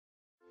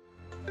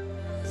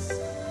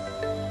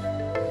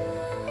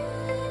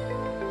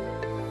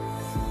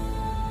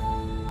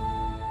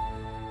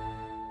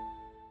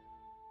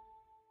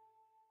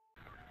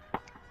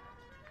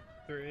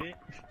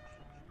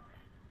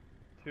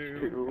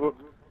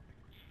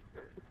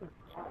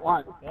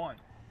One. One.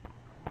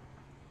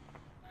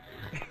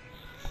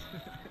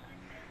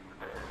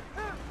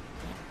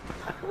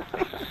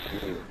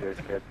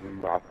 Just get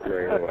knocked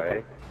right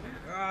away.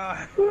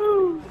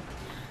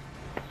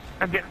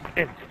 I'm getting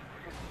pissed.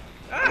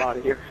 I'm out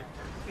of here.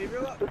 Leave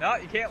your no,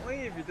 you can't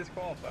leave. You're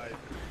disqualified.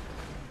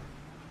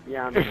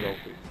 Yeah, I'm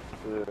guilty.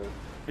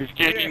 He's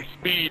getting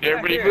speed.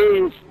 Everybody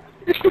move.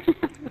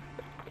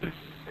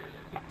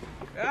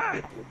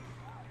 Ah!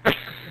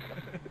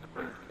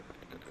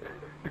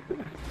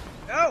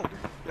 No!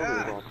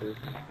 Ah.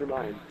 You're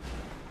mine.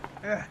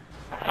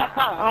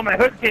 Oh, my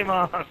hood came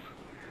off.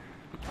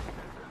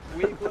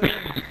 Weakling!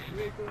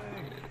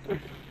 Weakling!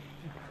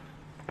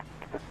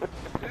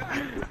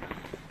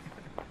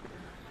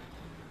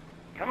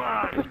 Come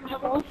on!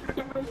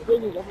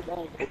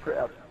 Oh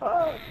crap.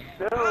 Oh,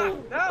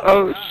 no! No!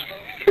 Oh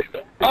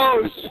shit!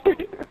 Oh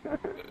shit!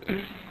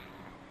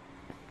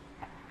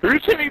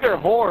 Who's hitting their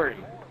horn?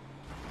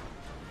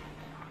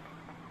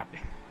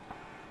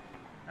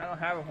 I don't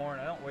have a horn.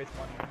 I don't waste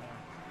money on horn.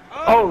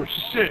 Oh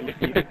shit!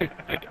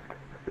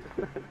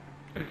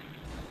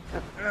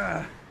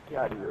 Get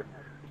out of here.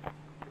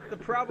 The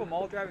problem,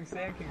 all driving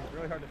SandKing is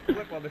really hard to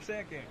flip while they're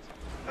SandKings.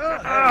 There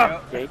we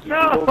go. Yankee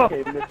No! people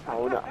came to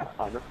town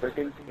on a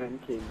freaking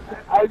SandKing.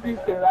 As you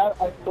say that,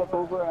 I flip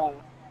over a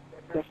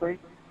different.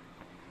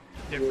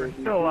 Different.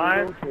 Still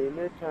alive? People came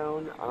to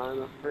town on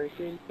a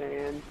freaking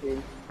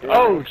SandKing.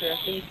 Oh,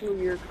 crashed into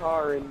your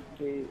car and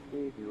gave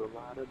you a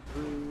lot of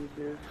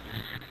bruises.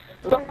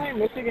 Something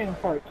Michigan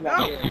parts No!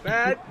 out here.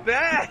 Bad!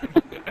 Bad!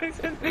 It's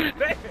in the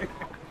bag.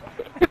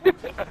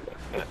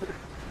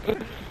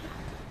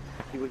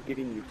 He was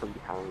getting you from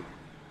behind.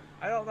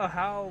 I don't know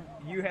how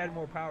you had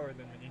more power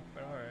than me,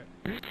 but alright.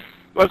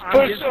 Let's I'm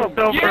push getting him!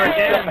 silver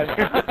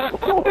Yeah!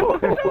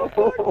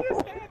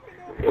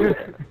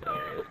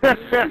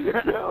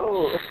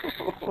 No!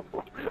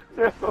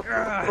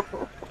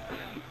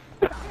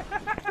 I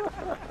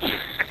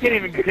can't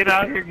even get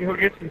out here and go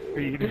get some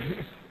speed.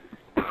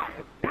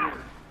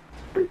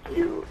 Freak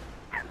you!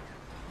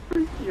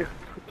 Freak you!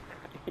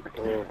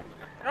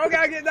 Oh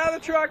god, get out of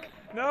the truck!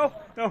 No!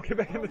 No, get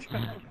back in the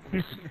truck.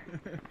 Get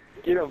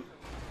him!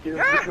 Get him!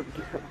 Get him!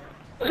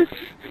 Get him!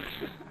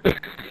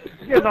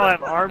 You guys all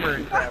have armor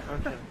and crap,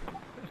 don't you?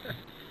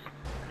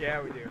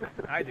 Yeah, we do.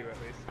 I do,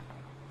 at least.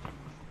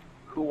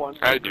 Who wants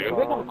I to do. You guys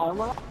have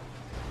armor?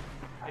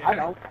 Yeah, I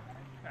don't.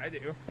 I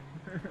do.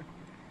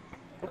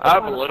 I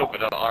have a little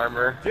bit of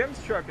armor.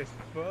 Jim's truck is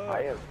full.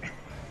 I have.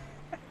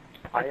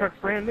 My truck's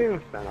brand new.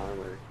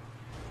 Armor.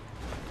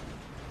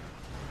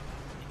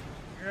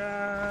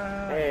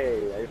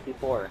 Hey. Hey, I see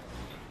 4.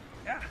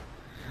 Yeah.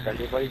 If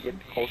anybody gets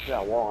close to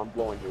that wall, I'm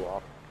blowing you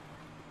off.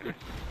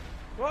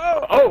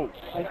 Whoa! Oh!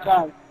 I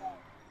tried.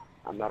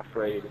 I'm not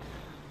afraid.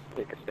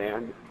 Take a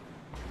stand.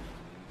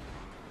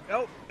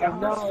 Nope. I'm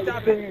not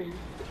Stop afraid. it!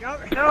 No!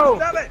 No.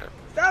 Stop it!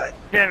 Stop it!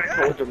 Damn it.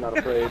 Told you I'm not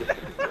afraid.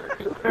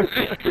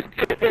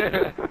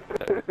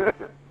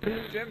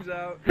 Jim's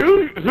out.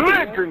 Who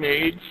had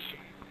grenades?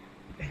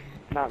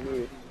 Not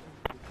me.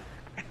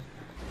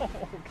 Oh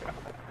god.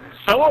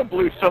 Someone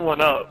blew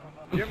someone up.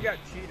 Jim got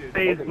cheated.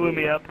 They just blew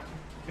me up.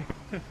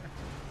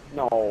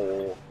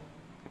 No.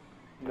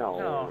 No.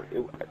 No. It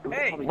was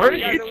Hey, probably where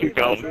did guys you are two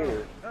go? leaving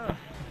us out.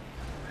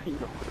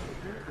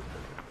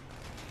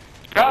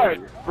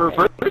 God,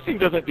 reversing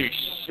doesn't do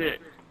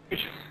shit.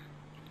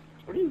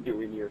 What are you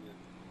doing here?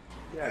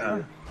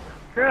 Yeah.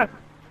 Crap.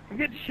 I'm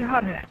getting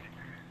shot at.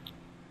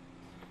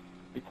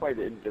 Be quite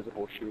an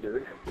invisible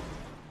shooter.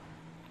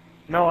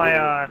 No,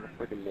 I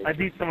Freaking I naked.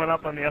 beat someone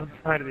up on the other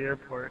side of the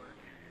airport.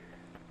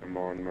 I'm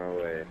on my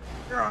way.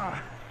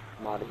 Ah.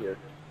 I'm out of here.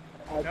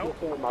 Nope.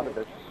 I'm out of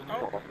this.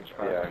 Oh.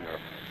 Yeah, I know.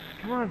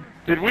 Come on.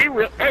 Did we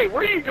hey,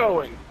 where are you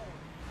going?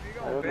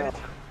 Where you going, bitch?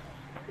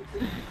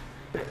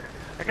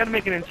 I gotta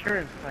make an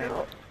insurance claim.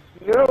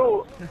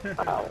 No!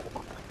 Ow.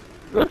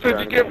 That's what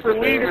you get for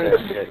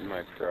leaving. Get in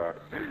my truck.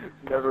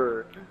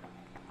 Never.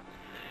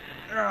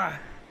 Ah.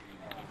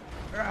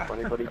 Ah. If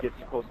anybody gets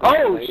close to the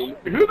Oh, lane,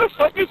 who the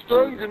fuck is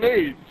throwing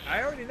grenades?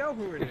 I already know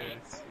who it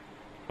is.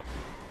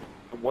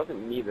 it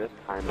wasn't me this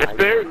time. If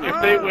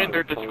they win,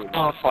 they're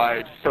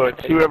disqualified. So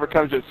it's whoever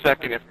comes in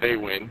second if they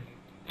win.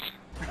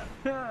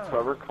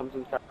 Whoever comes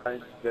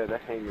inside the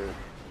hangar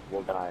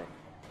will die.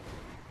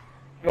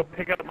 Go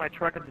pick up my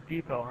truck at the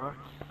depot, huh?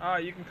 Oh,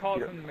 you can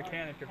call it from the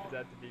mechanic if it's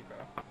at the depot.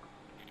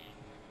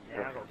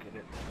 Yeah, I'll go get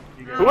it.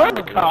 You guys What,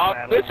 will cop?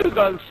 battle. This is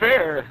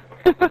unfair.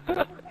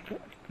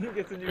 He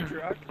gets a new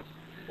truck.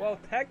 Well,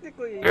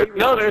 technically, he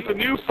No, was there's a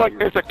new fuck.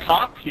 There's a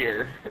cop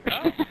here.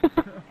 Oh.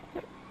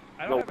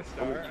 I don't No, have a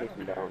star. I'm gonna chase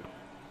him down.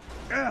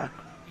 No,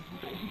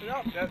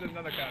 that's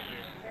another cop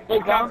here. Hey,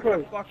 Cop's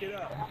gonna Concord. fuck it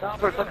up.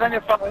 Concord, look on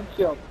your front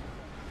windshield.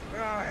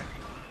 Ah.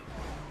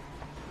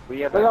 We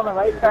have Look on the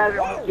right side of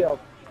your windshield.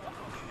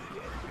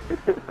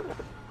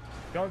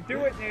 Don't do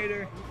it,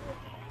 Nader.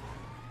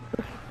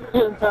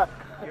 I'm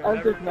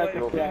never just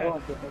messing with you. I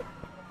won't do it.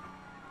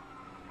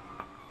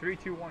 3,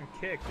 2, 1,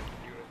 kick if you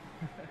do it.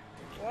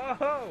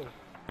 Whoa!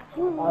 I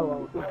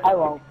won't. I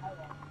won't.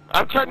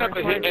 I'm trying not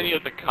to hit any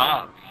of the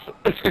cops.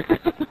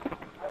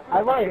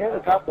 I've already hit a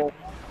couple.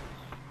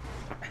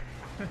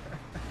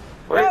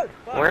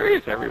 Where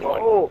is everyone?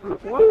 Oh,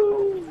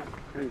 woo!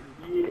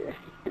 Yeah.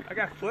 I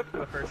got flipped for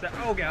the first time.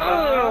 Oh,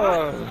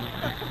 God.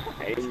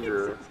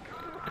 Anger.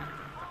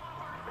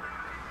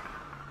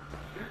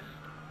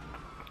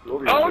 Oh,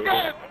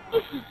 God!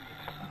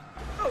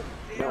 Oh,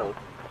 damn. No.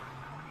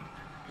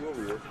 Get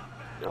over here.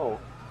 No.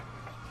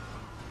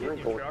 You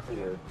ain't going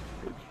here.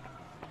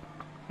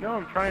 No,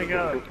 I'm trying to get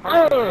out of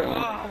the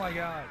Oh, my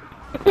God.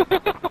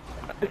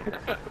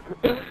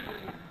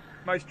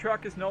 My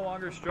truck is no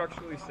longer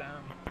structurally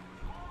sound.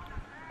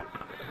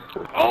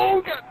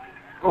 Oh, God!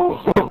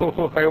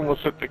 Oh, I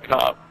almost hit the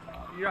cop.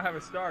 You don't have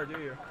a star, do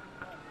you?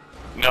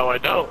 No, I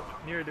don't.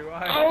 Neither do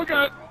I. Oh,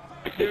 God!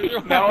 Neither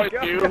do Now I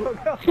Go, do. go,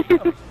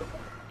 go.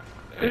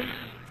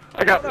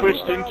 I got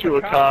pushed into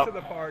a cop. To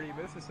the party.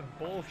 This is some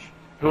bullshit.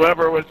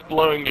 Whoever was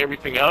blowing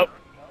everything up.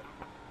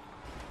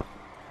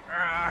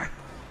 Ah.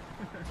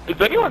 Is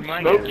anyone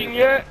smoking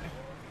yet?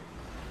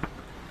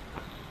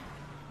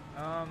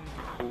 I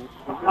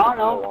don't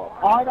know.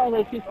 All I know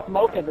is there's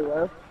smoke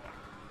everywhere.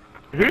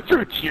 Who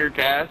threw tear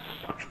gas?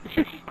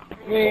 Me.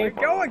 Where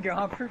going,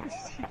 Gompers?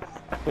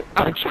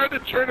 I'm trying to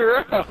turn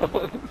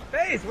around.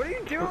 Face, what are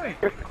you doing?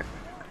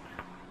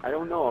 I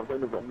don't know. I'm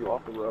trying to run you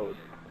off the road.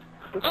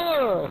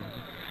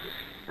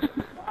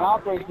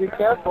 Hoppers, be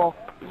careful.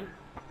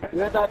 You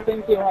hit that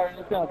thing too hard and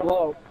it's gonna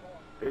blow.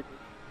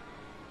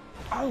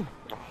 Oh!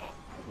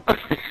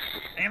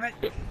 Damn it!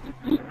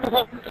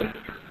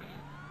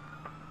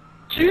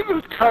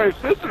 Jesus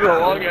Christ, this is a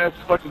long ass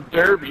fucking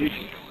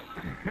derby.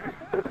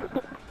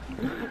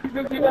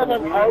 Because you have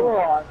an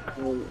armor on.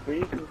 We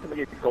need to make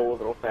it go a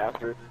little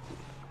faster.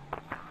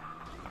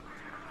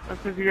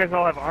 That's because you guys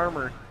all have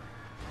armor.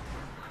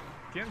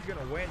 Jim's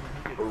gonna win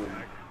when he gets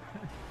back.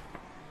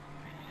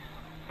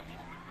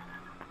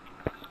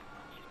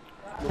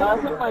 No,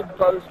 I think my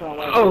brother's gonna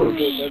win. Oh,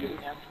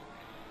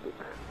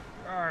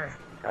 Alright.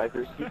 Guys,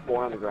 there's C4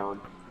 on the ground.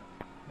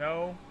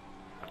 No.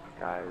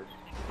 Guys,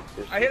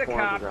 there's I hit a C4 on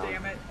cop, the ground.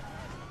 damn it.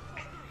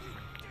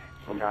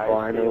 I'm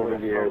flying over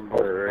the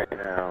airport right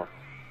now.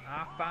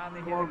 I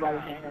finally hit More a by the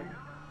cop. hand.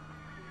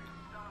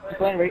 I'm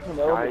playing right in the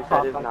middle. Guys,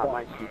 that is not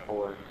my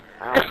C4.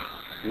 Ow.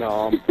 No,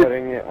 I'm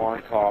putting it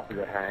on top of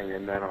the hangar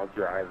and then I'll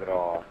drive it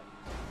off.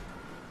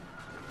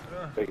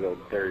 Big old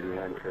dirty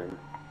entrance.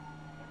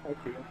 I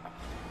see.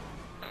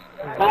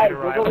 Guys,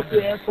 we're going to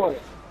the airport.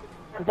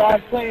 The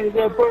guy's playing his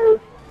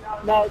airport.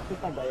 No, it's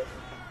just not bad.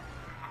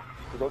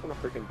 We're going to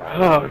freaking die.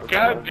 Oh,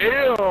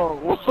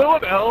 goddamn! Will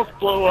someone else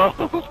blow up?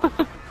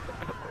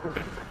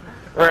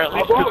 Or at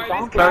least I'll just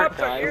blow These start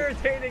cops are time.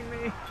 irritating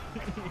me.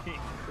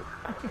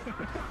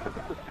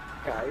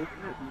 Guys,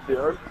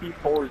 there are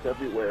C4s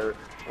everywhere.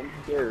 I'm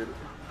scared.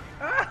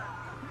 Ah,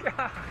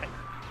 God.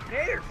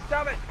 Nader,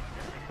 stop it.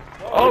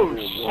 Oh,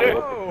 shit!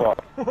 Whoa.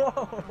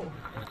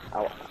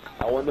 Whoa.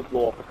 I want to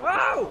blow up.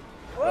 Whoa.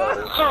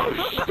 Whoa.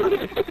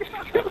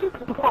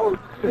 Oh,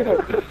 shit!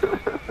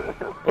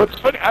 What's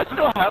funny, I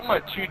still have my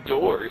 2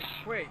 doors.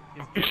 Wait,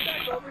 is this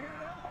guy over here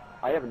now?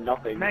 I have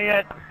nothing. Not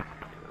yet.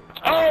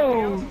 Everything else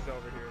Oh! is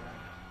over here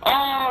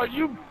now. Oh,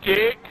 you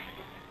dick!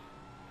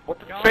 What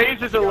the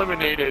Phase is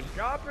eliminated.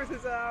 Gompers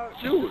is out.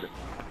 Dude!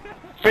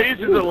 Phase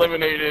is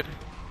eliminated.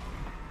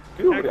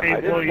 Dude, That I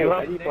phase blew didn't you blow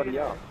up? anybody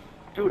up.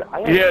 Dude,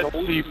 I He had have no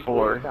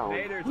C4. down.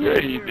 Nader, Yeah,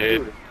 he dude. did.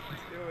 Dude,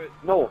 Do it.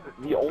 no,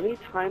 the only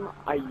time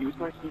I used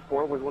my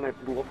C4 was when I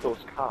blew up those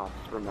cops,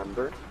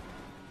 remember?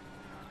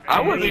 I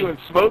wasn't even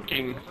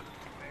smoking.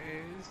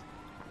 Phase.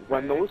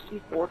 When those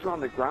C4s were on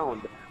the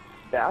ground,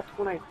 that's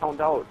when I found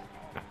out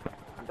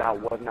that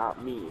was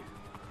not me.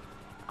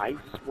 I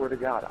swear to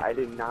God, I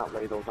did not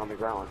lay those on the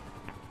ground.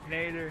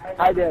 Nader.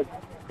 I did.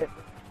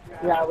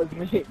 Yeah, it was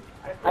me.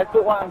 I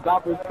put one on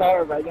Gopper's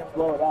car, but I didn't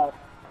blow it up.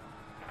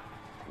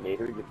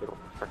 Nader, you little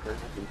fucker.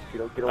 You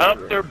don't get over Up,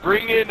 here. they're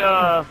bringing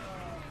a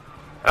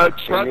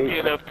truck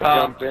in of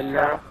cops. Jump in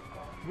now.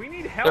 We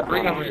need They're help.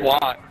 bringing over here.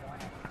 SWAT.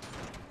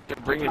 They're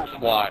bringing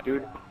SWAT.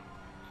 Dude,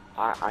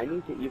 I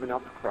need to even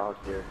up the crowd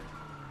here.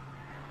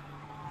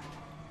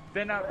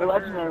 They're not. The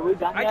legendary, are we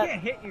done I yet?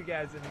 can't hit you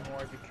guys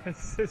anymore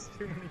because there's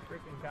too many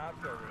freaking cops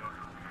over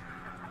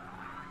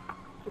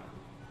there.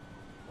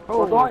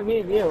 Well, it's only me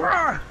and you.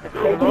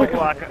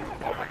 Roadblock.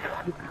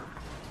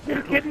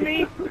 You kidding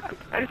me?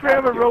 I just ran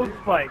over road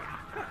spikes.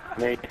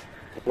 Nate,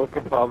 look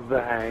above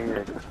the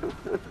hangar.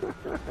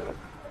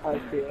 I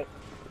see it.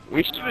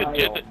 We should have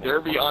did the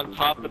derby on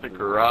top of the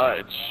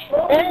garage.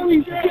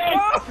 Holy shit!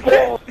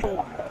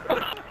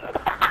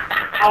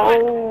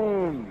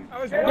 Oh! I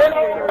was Get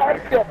wondering over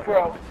that shit,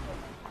 bro.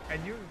 I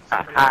knew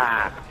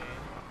Ha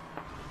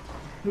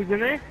Who's in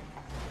there?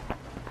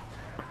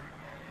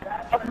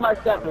 That's my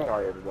step, bro.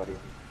 Sorry, everybody.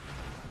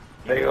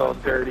 Big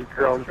old dirty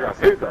chrome truck.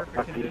 Who the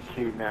fuck is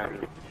shooting at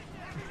me?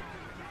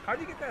 How'd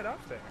you get that up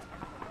there?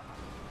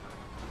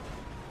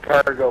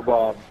 Cargo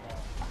Bob.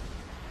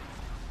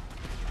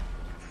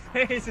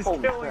 Face is Holy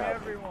killing crap.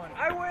 everyone.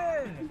 I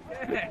win!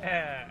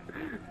 Yeah!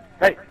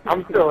 Hey,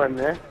 I'm still in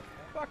there.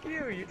 Fuck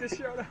you, you just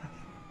showed up.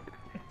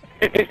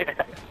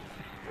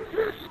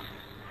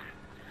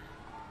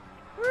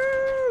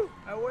 Woo!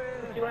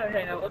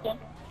 hang out with them?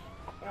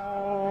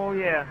 Oh,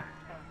 yeah.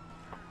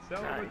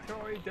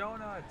 Celebratory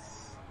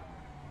donuts.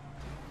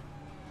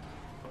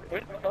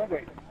 Wait,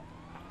 celebrate.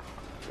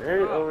 Right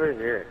over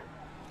here.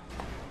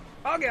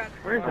 Oh god.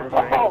 Where's the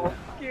Oh,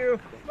 Fuck you.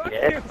 Fuck you.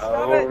 Get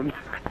Stop it. owned.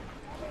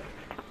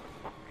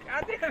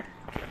 God damn.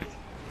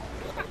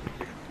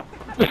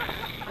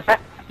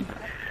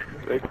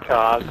 The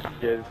cops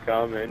just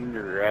come in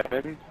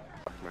running.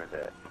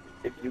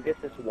 If you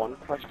get this one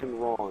question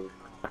wrong,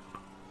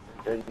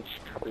 then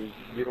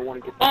you don't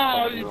want to get this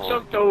Oh, question you wrong.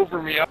 jumped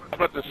over me. I was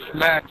about to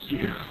smack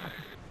you.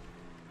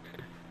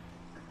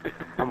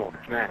 I'm gonna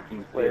smack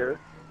you, Player.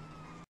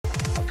 player.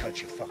 I'll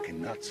cut your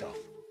fucking nuts off.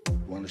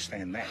 You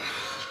understand that?